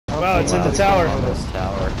Wow, it's in the tower. On this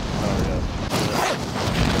tower. Oh, yeah.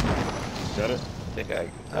 Got it? I think I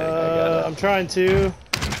got it. I'm trying to.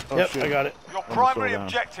 Oh, Yep, shit. I got it. Your primary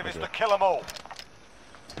objective is to kill them all.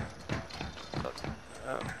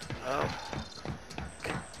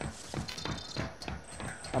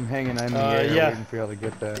 I'm hanging in the air waiting for y'all to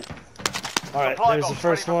get that. Alright, there's the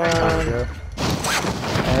first one. Alright,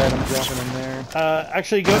 I'm jumping in there.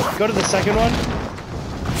 Actually, go to the second one.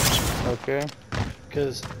 Okay.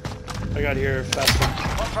 Because I got here faster.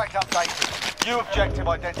 Contract updated. New objective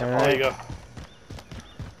identified. There you go.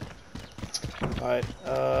 Alright,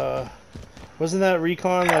 wasn't that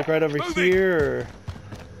recon like right over here, or?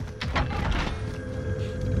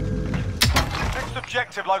 Next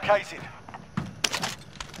objective located.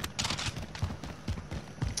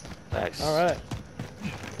 Nice. Alright.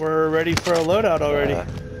 We're ready for a loadout already.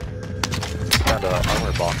 Found an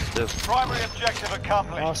armor box too. Primary objective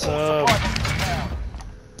accomplished. Awesome.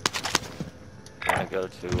 Can I go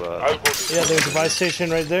to Yeah, there's a buy station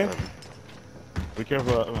right there. Be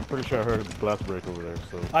careful, I'm pretty sure I heard a glass break over there,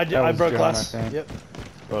 so... I broke John, glass. I think. Yep.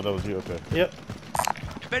 Oh, that was you, okay. Yep.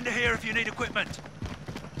 Vendor here if you need equipment.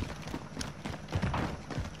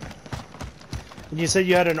 And you said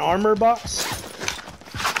you had an armor box?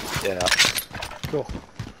 Yeah. Cool.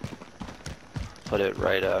 Put it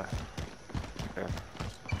right here.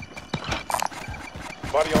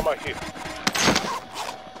 Body on my hip.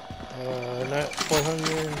 Not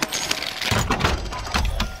 400.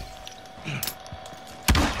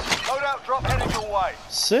 Loadout drop heading your way.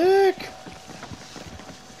 Sick.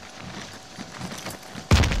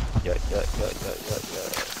 Yeah.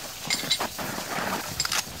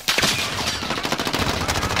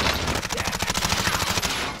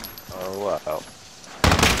 Oh wow.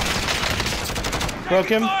 Broke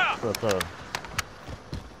him.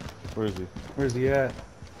 Where is he? Where's he at?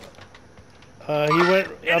 He went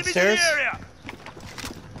upstairs. Area.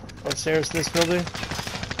 Upstairs this building.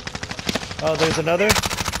 Oh, there's another.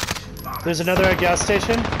 There's another at gas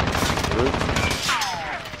station.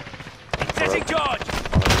 Setting charge.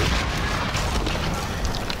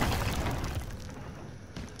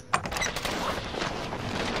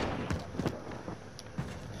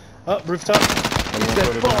 Oh, rooftop.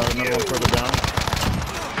 Another one further down.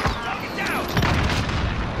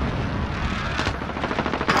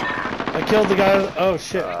 I killed the guy. Oh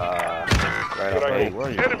shit. Right up. Hey, where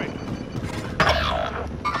are you? Enemy.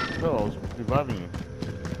 No, I was reviving you.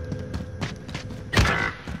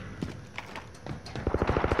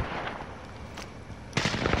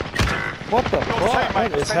 What the fuck?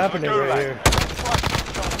 What is happening right here?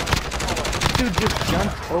 Dude just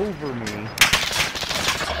jumped over me.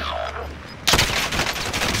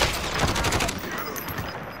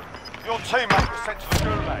 Your teammate was sent to the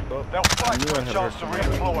gulag. They'll fight for a chance to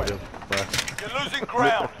redeploy. You're losing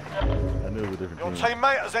ground. I knew it was a different Your team.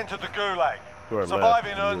 teammate has entered the gulag. To our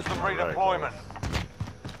Surviving left, earns them to our right. redeployment.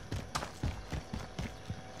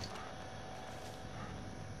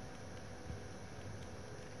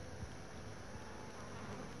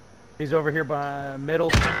 He's over here by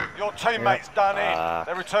middle. Your teammate's done in.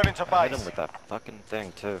 They're returning to I hit him base. with that fucking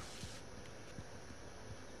thing too.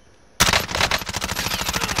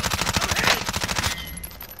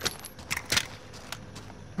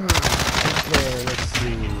 Okay, let's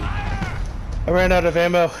see. I ran out of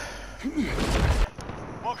ammo.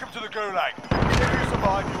 Welcome to the gulag. If you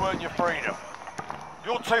survive, you earn your freedom.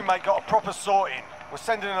 Your teammate got a proper sorting. We're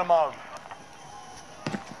sending them home.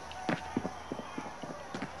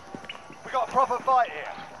 We got a proper fight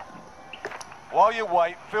here. While you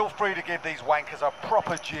wait, feel free to give these wankers a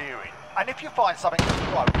proper jeering. And if you find something to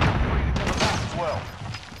throw, feel free to give them that as well.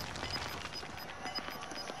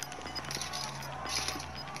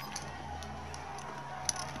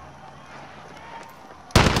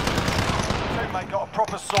 Teammate got a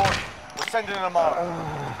proper sorting. We're sending them home.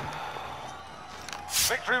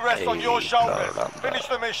 Victory rests on your shoulders. Finish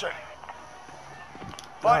the mission.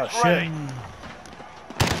 Fight's ready.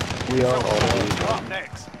 We are Up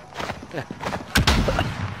next.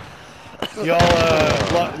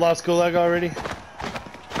 Y'all lost gulag already?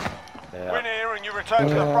 Yeah. Win here and you return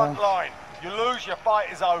to the front line. You lose, your fight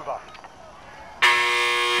is over.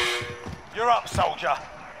 You're up, soldier.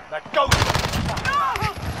 Now go.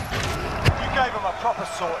 You gave him a proper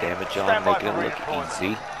sort. Damn it, John, Stand by make it for look redeployment.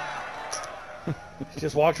 easy.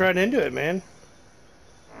 Just walked right into it, man.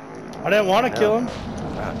 I didn't want to kill him.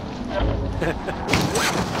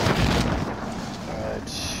 Alright.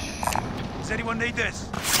 Does anyone need this?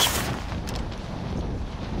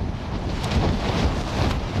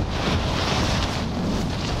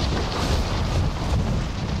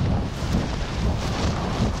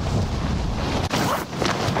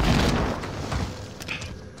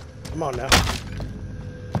 Come on now.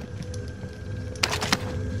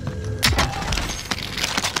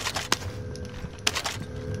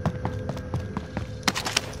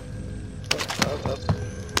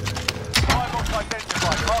 Firebox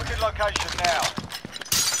identified. Marking location now.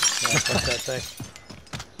 Yeah, fuck that thing.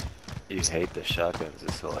 You hate the shotguns,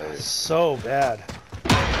 it's hilarious. So bad.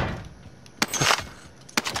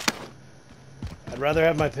 I'd rather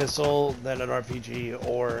have my pistol than an RPG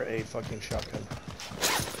or a fucking shotgun.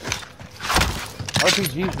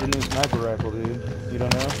 RPG's the new sniper rifle, dude. You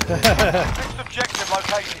don't know? Fixed objective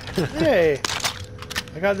located. Hey!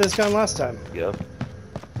 I got this gun last time. Yep.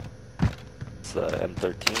 It's the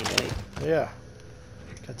M13, eh? Yeah.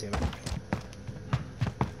 God damn it.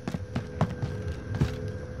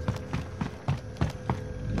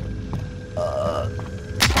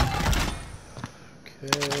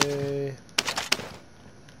 Okay.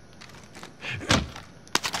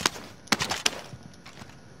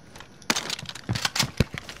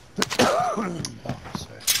 Oh,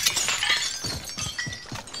 sorry.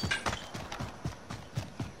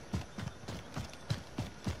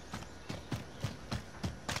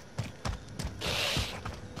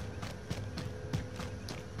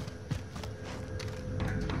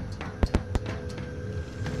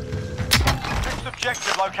 Fixed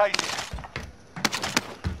objective located.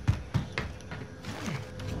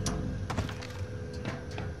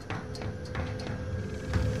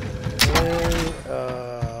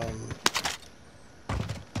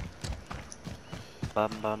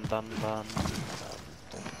 Bum bum bum bum.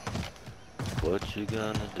 What you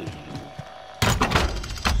gonna do?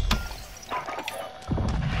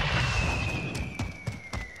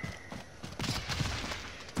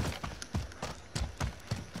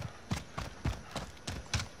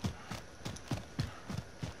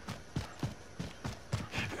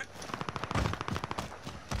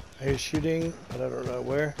 I hear shooting, but I don't know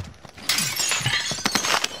where.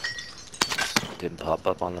 Didn't pop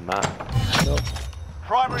up on the map. Nope.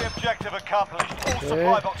 Primary objective accomplished. All Okay.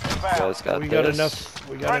 supply boxes found. Guys got We this. got enough.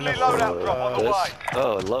 We got Friendly enough. loadout drop on the This. way.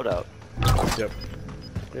 Oh, a loadout. Yep.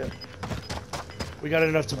 Yeah. We got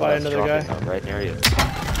enough to buy That's another guy. dropping right near you.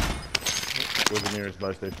 Where's the nearest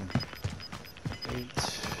buy station? 8.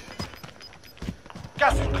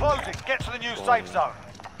 Gas is closing. Get to the new safe zone.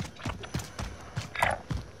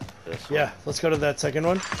 This Yeah, one. let's go to that second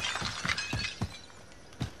one.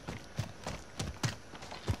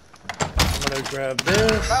 I'm gonna grab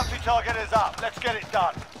this. Bounty target is up. Let's get it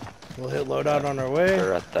done. We'll hit loadout on our way.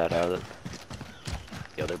 They're at that other,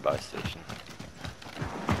 the other buy station.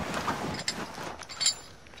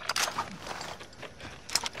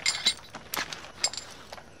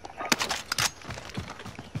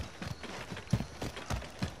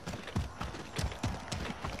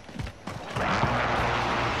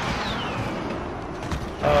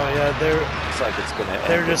 Oh yeah, Looks like it's gonna.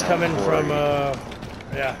 they're end just in coming M40. from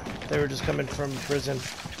yeah, they were just coming from prison.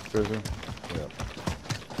 Prison? Yeah.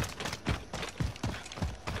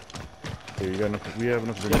 Here, you got enough, we have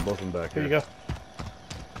enough to bring both of them back. Here you go.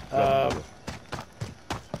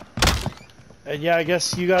 And yeah, I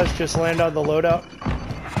guess you guys just land on the loadout.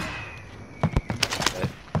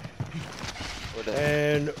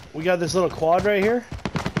 And we got this little quad right here.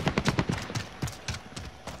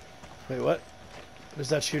 Wait, what? What is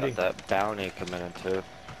that shooting? Got that bounty coming in too.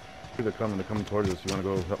 They're coming towards us. You want to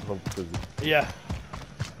go help visit? Yeah.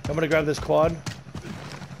 I'm gonna grab this quad.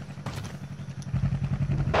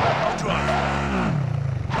 I'll drive.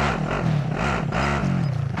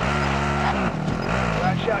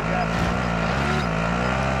 Right shotgun.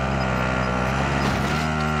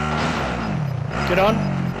 Get on.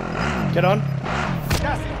 Get on.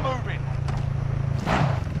 Gas is moving.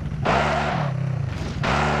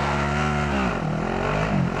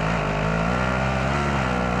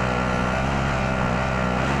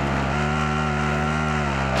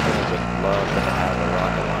 I would love to have a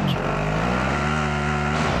rocket launcher.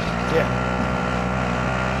 Yeah.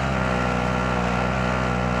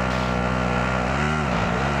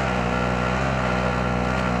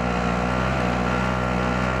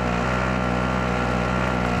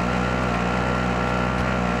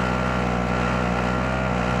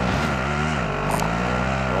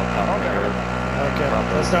 Okay,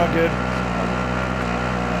 that's not good.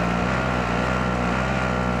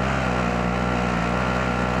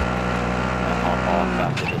 Off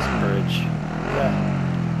after this bridge. Yeah.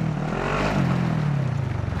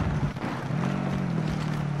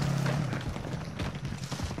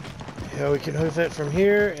 Yeah, we can hoof it from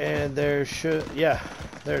here, and there should, yeah,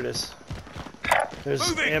 there it is. There's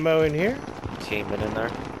Moving. ammo in here. Teaming in there.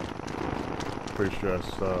 Pretty sure I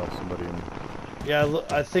saw somebody in. Yeah,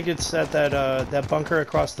 I think it's at that that bunker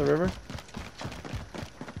across the river.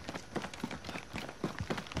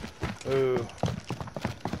 Ooh.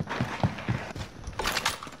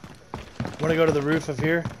 Want to go to the roof of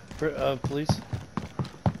here, police?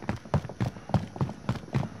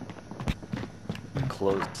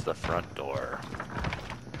 Close the front door.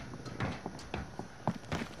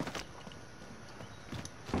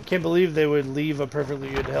 Can't believe they would leave a perfectly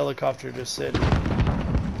good helicopter just sitting.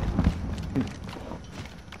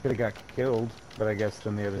 Could have got killed, but I guess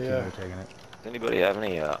then the other team Yeah. were taking it. Does anybody have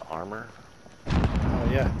any armor? Oh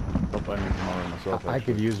yeah, Hope I need some armor myself. I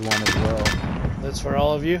could use one as well. that's for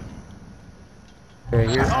all of you. Okay,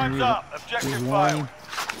 here. Time's up. Objective Here's failed. one.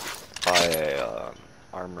 Buy a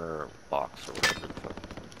armor box or whatever the fuck.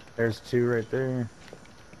 There's two right there.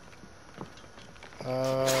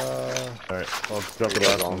 Alright, I'll drop the You guys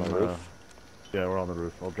last on one. the roof? Yeah, we're on the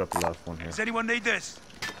roof. I'll drop the last one here. Does anyone need this?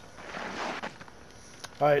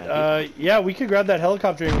 All right, yeah, we could grab that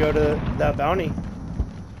helicopter and go to that bounty.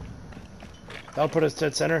 That'll put us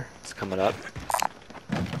dead center. It's coming up.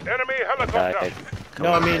 Enemy Guy helicopter.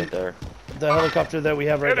 No, I coming mean- right there. The helicopter that we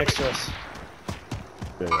have right next to us.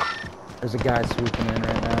 Yeah. There's a guy swooping in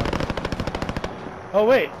right now. Oh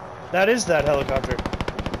wait, that is that helicopter.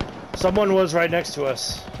 Someone was right next to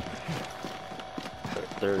us.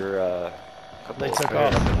 They're a couple They of took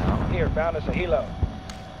players off. now Here, found us a helo.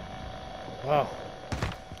 Wow.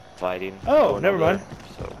 fighting. Oh, going never over mind.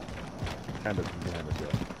 there, So Behind us,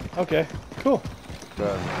 yeah. Okay, cool.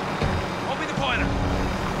 I'll be the pointer.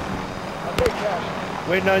 Okay, Cash.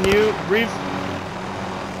 Waiting on you, Reeve.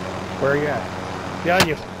 Where are you at? Behind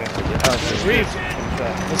you. Reeve.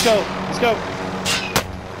 Let's go. Let's go.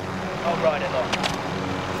 I'll ride it off.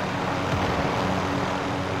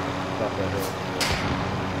 Stop that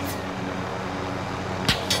hill.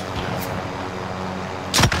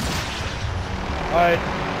 All right.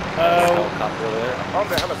 helicopter there. On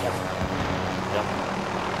the helicopter. Yep.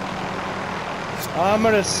 I'm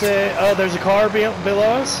gonna say. Oh, there's a car below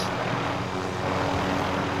us.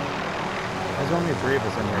 There's only three of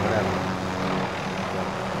us in here. What happened?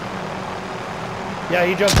 Yeah,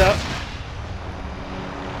 he jumped out.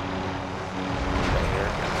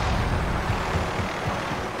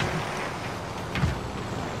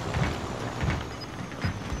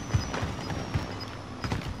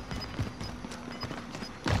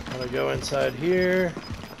 I'm gonna go inside here.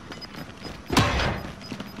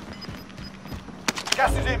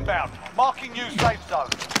 Gas is inbound. Marking new safe zone.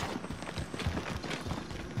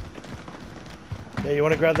 Yeah, you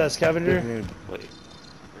want to grab that scavenger? We need- Wait.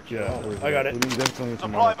 Yeah, I got it. We need definitely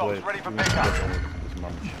some Supply armor box plate. ready for We need pickup. some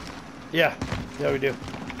armor. Yeah, yeah, we do.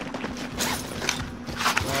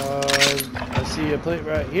 I see a plate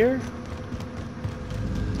right here.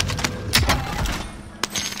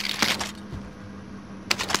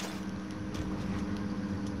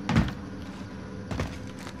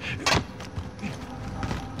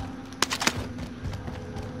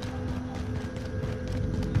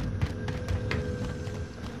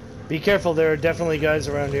 Be careful, there are definitely guys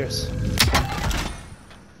around here.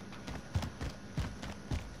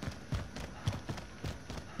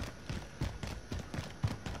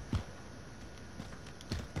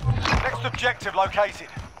 Next objective located.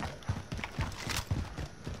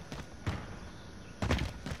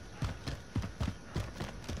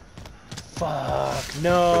 Fuck,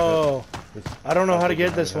 no. I don't know how to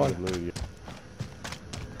get this one.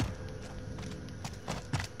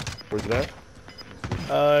 Where's that?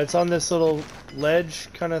 It's on this little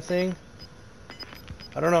ledge kind of thing.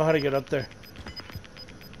 I don't know how to get up there.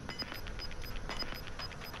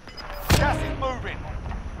 Gas is moving.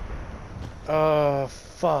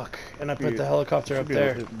 Fuck. And I put the helicopter up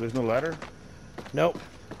there. There's no ladder? Nope.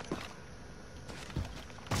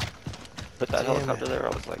 Put that Damn helicopter it. there. I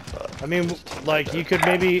was like, I mean, like, you could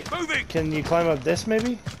maybe... Moving. Can you climb up this,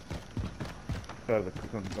 maybe?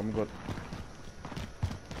 I'm good.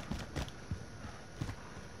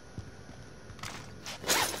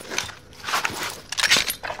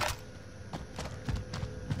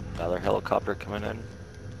 another helicopter coming in.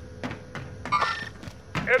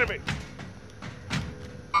 Enemy.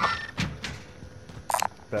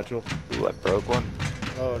 Satchel. Ooh, I broke one.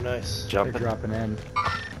 Oh, nice. They're Jumping. dropping in.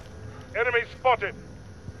 Enemy spotted.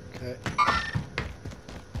 Okay.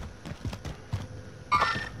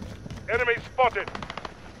 Enemy spotted.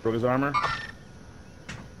 Broke his armor.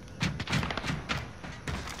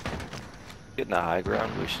 Getting the high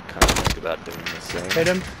ground. We should kind of think about doing the same. Hit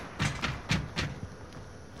him.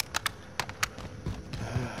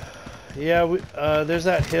 Yeah, there's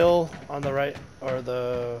that hill on the right, or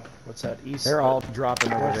the, what's that, east? They're all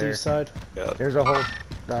dropping over there. northeast side. Yeah. There's a whole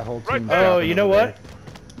That whole Right team. there. Oh, you know what?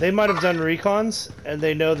 They might have done recons, and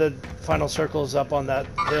they know the final circle is up on that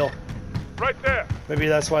hill. Right there. Maybe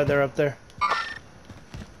that's why they're up there.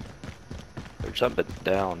 They're jumping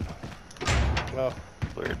down. Oh.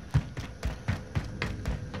 Weird.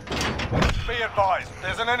 Be advised,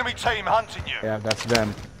 there's an enemy team hunting you. Yeah, that's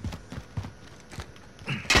them.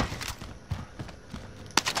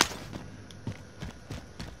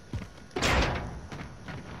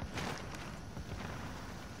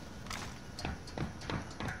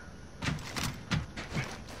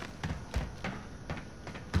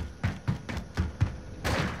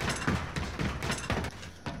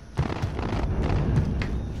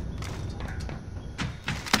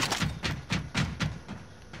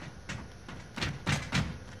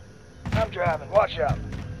 I'm driving. Watch out.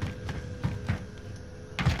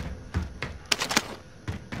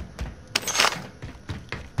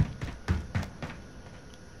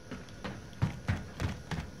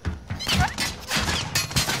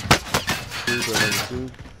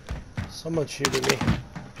 Someone shooting me.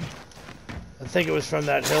 I think it was from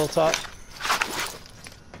that hilltop.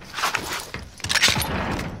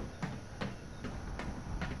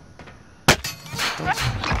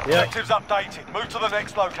 Yep. Objectives updated. Move to the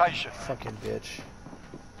next location. Fucking bitch.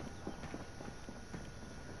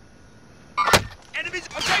 Enemies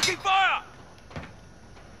are taking fire!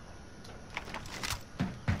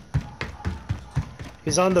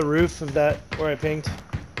 He's on the roof of that where I pinged.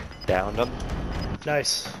 Downed them.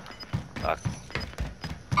 Nice. Fuck.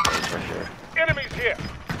 He's right here. Enemies here.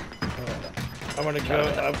 I'm gonna Shot him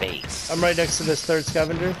in go. the face. I'm right next to this third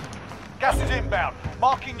scavenger. Gas is inbound.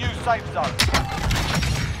 Marking new safe zone.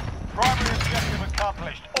 Primary objective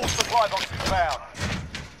accomplished. All supply boxes found.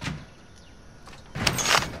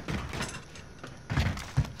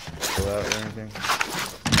 Go out or anything?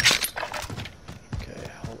 Okay,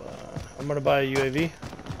 hold on. I'm gonna buy a UAV.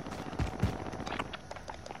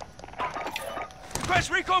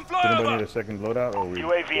 Request recon Does anybody need flyover! a second loadout or we?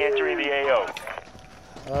 UAV entering the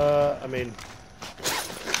AO. I mean,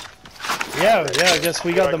 yeah, I guess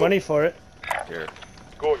we got the money for it. Here.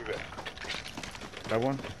 Going there. That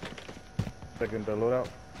one? Second loadout?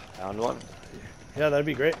 Found one. Yeah, that'd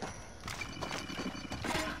be great.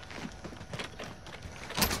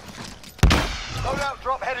 Loadout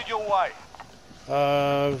drop headed your way.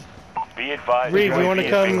 Be advised. Reeve, you UAV wanna is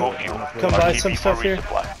come- bingo fuel. come buy RTB some for stuff here?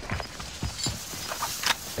 resupply.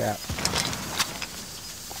 Yeah.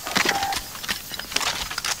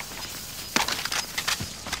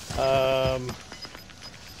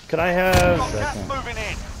 Can I have, Got gas moving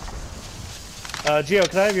in. Gio,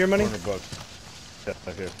 can I have your money? $400. Yeah,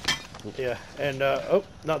 right here. Yeah, and, oh,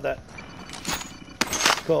 not that.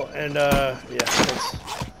 Cool, and, yeah, thanks.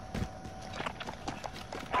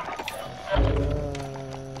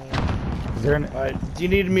 Is there an? Alright, do you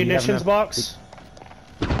need a have munitions enough- box?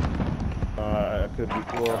 I could,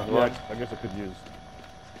 well, yeah, I guess I could use.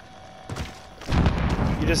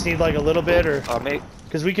 You just need like a little bit, or Mate.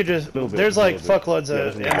 because we could just. Little bit, There's like little bit. fuckloads Yeah,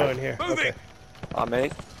 of there's ammo a- in here. Moving! Okay.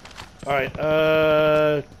 Mate. All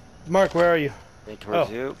right. Mark, where are you? Mate towards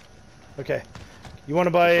Oh. you. Okay. You want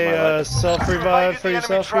to buy To my a left. self-revive for Evaded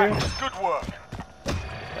the enemy yourself here? trackers. Good work.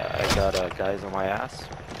 I got guys on my ass.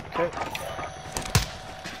 Okay.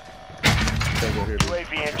 Go here, dude.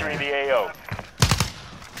 UAV entering the AO.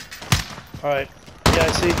 All right. Yeah,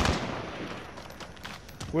 I see.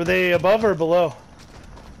 Were they above or below?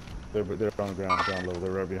 They're on the ground, down low.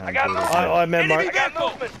 They're right behind. I got the movement. I meant Enemy Mark.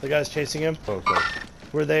 vehicle! The guy's chasing him. Oh, sorry.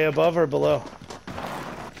 Were they above or below?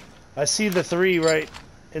 I see the three right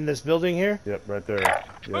in this building here. Yep, right there. Yep.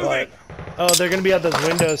 But, oh, they're gonna be at those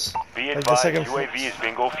windows. Be Like the advised. second, UAV is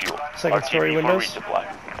bingo fuel. second story RTB windows? for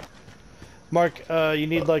resupply. Mark, you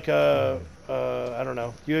need like a, I don't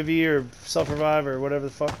know, UAV or self-revive or whatever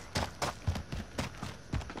the fuck.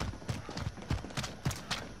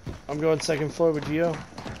 I'm going second floor with Gio.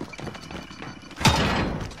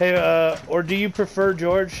 Hey, or do you prefer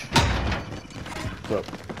George? What's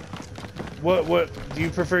up? What, do you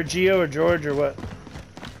prefer Gio or George or what?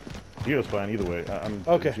 Geo's fine either way. I'm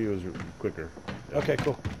Okay. Geo's quicker. Okay,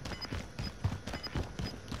 cool.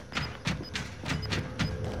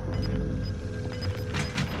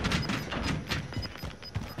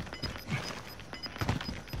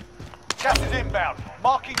 Gas is inbound.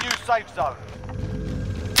 Marking new safe zone.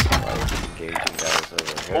 Engaging guys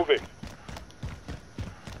over here. Moving.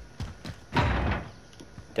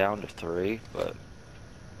 Down to 3, but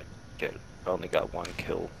only got 1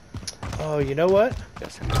 kill. Oh, you know what?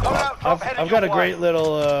 Guessing. Loadout drop headed I've got a your way. great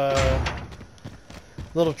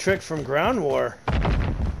little trick from Ground War.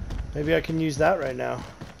 Maybe I can use that right now.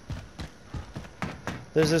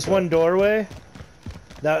 There's this one doorway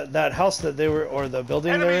That house that they were, or the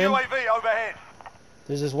building Enemy they're in. UAV overhead.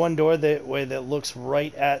 There's this one door that looks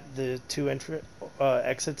right at the two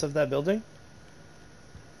exits of that building.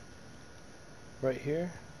 Right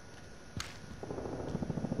here.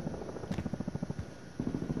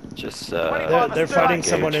 Just They're fighting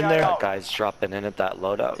someone in there. Guys dropping in at that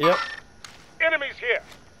loadout. Yep. Enemies here.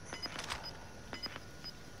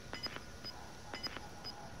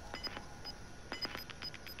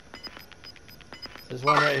 There's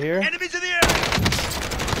one right here. Enemies in the area!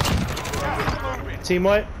 Team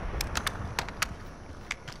white.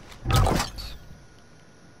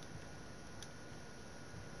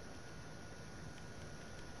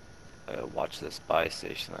 Watch this buy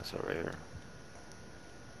station that's over here.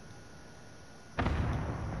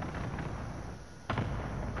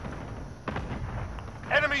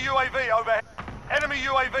 Enemy UAV overhead. Enemy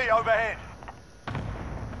UAV overhead.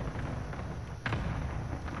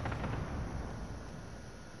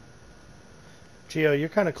 Gio, you're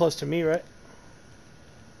kind of close to me, right?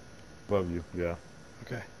 Above you, yeah.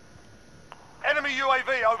 Okay. Enemy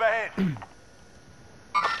UAV overhead.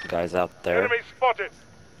 Guys out there. Enemy spotted.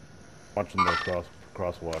 Watching the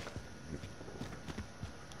crosswalk.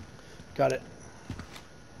 Got it.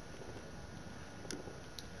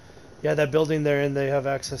 Yeah, that building they're in, they have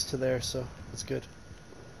access to there, so that's good.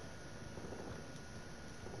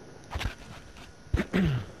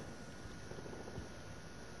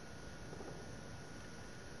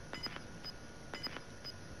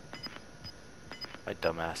 My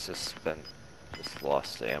dumbass just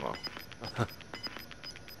lost ammo.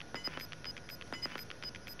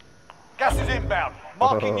 Gas is inbound.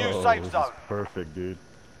 Marking new safe this zone. is perfect, dude.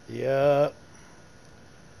 Yeah.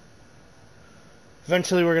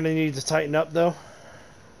 Eventually we're gonna need to tighten up though.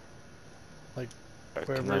 Like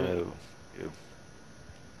wherever. No.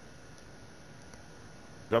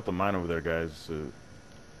 Drop the mine over there, guys.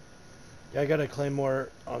 Yeah, I got a claymore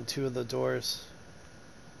on 2 of the doors.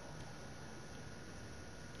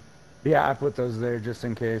 Yeah, I put those there just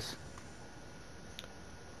in case.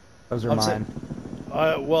 Those are mine.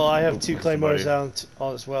 Well, I have 2 claymores somebody.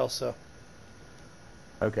 out as well, so.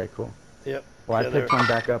 Okay, cool. Yep. Well, Yeah, I picked one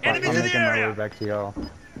back up. I'm Enemies in the making my area! way back to y'all.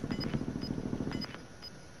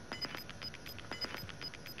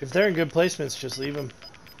 If they're in good placements, just leave them.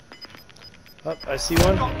 Oh, I see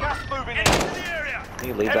one. Got gas moving in. Enemies in the area! Can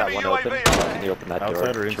you leave that Enemy one UAV open? overhead. Can you open that door?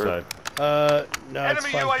 Outside or Sure. inside? No, it's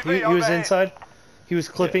Enemy fine. UAV He was overhead. inside. He was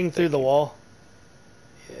clipping through the wall.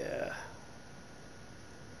 Yeah.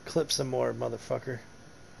 Clip some more, motherfucker.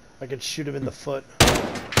 I can shoot him in the foot.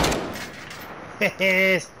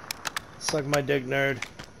 Suck my dick, nerd.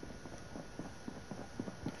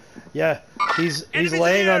 Yeah, he's Enemies in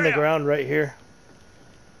laying the on the area! ground right here.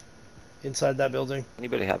 Inside that building.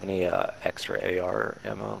 Anybody have any extra AR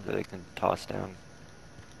ammo that they can toss down?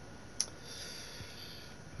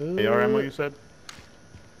 AR ammo, you said?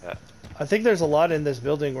 Yeah. I think there's a lot in this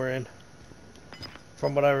building we're in.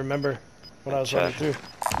 From what I remember when I was running through.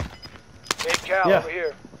 Hey, Cal, Yeah. over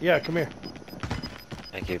here. Yeah, come here.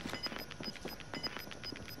 Thank you.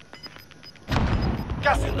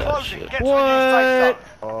 Gas is that closing. shit. Get to the new safe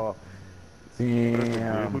zone. Oh,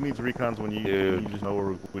 Damn. who needs recons when you just know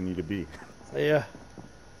where we need to be? Yeah.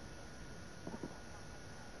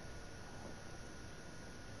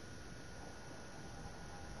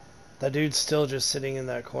 That dude's still just sitting in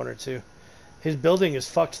that corner too. His building is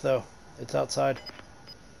fucked though. It's outside.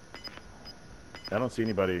 I don't see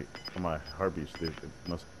anybody on my heartbeats, dude. It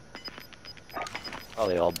must Oh,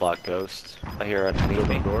 they all bought ghosts. I hear underneath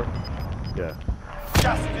me. door. Yeah.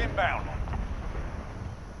 Gas is inbound.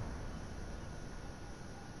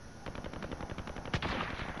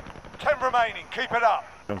 Ten remaining. Keep it up.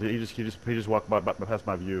 He just walked by past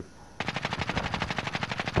my view.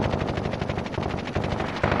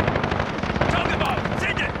 Target bomb!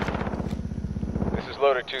 Take it! This is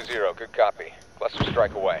Loader 2-0. Good copy. Cluster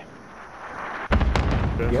strike away.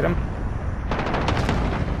 Get him.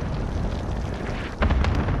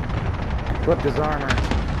 Flipped his armor.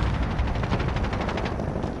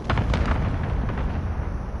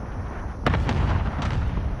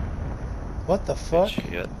 What the fuck?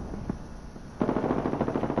 Shit.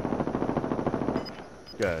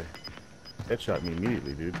 Guy headshot me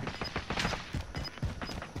immediately, dude.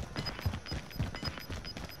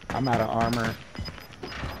 I'm out of armor.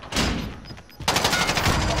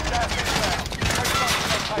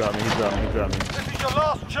 Got me, he got me. This is your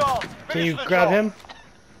last chance. Can you Finish the grab job. him?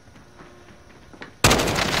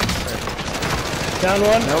 Down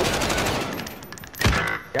one? Nope.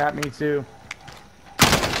 Got me too.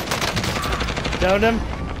 Down him?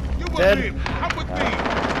 You Dead. with him! Come with me!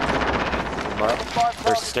 come up.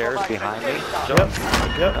 There's stairs behind me. Yep.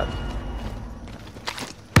 Yep.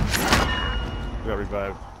 We got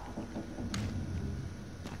revived.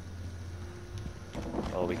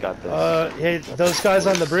 Oh, we got this. Hey, those guys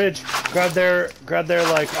on the bridge, grab their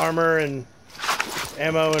like armor and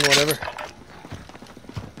ammo and whatever.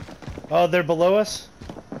 Oh, they're below us?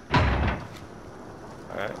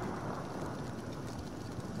 Alright.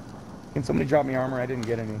 Can somebody drop me armor? I didn't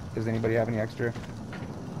get any. Does anybody have any extra?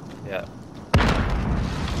 Yeah.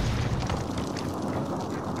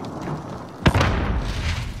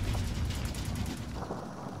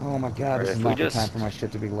 Oh my god, Right, this is if not we the time just- for my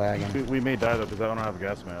shit to be lagging. We may die though because I don't have a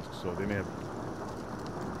gas mask, so they may have.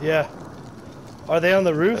 Yeah. Are they on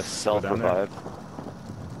the A roof? self-revive.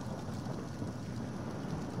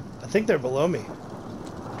 I think they're below me.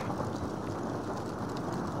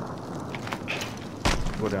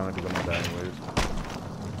 Go down because I'm gonna die anyways.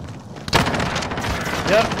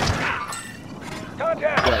 Yep.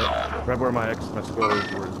 Contact! Right where my skull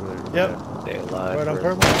is, where it's Yep. yeah. Stay alive. Right on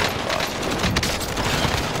for- purple.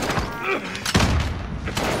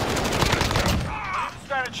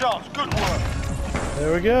 Stand a chance. Good work.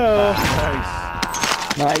 There we go.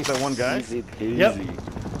 Nice. Nice. That one guy? Easy peasy. Yep.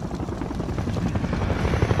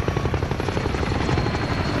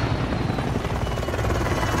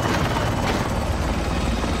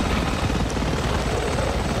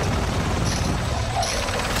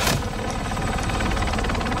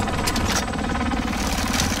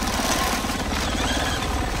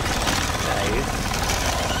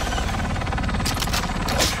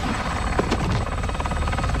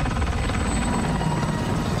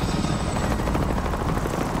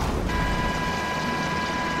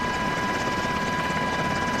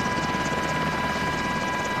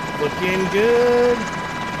 Looking good. I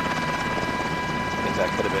think that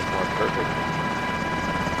could have been more perfect.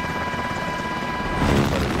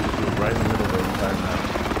 It was right in the middle of the entire map.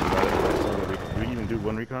 Did we even do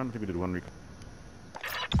one recon? I think we did one recon.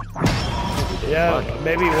 Yeah,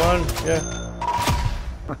 maybe one. Yeah.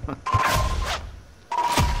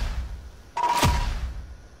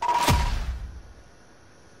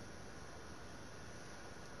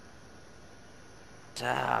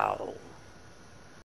 Ow.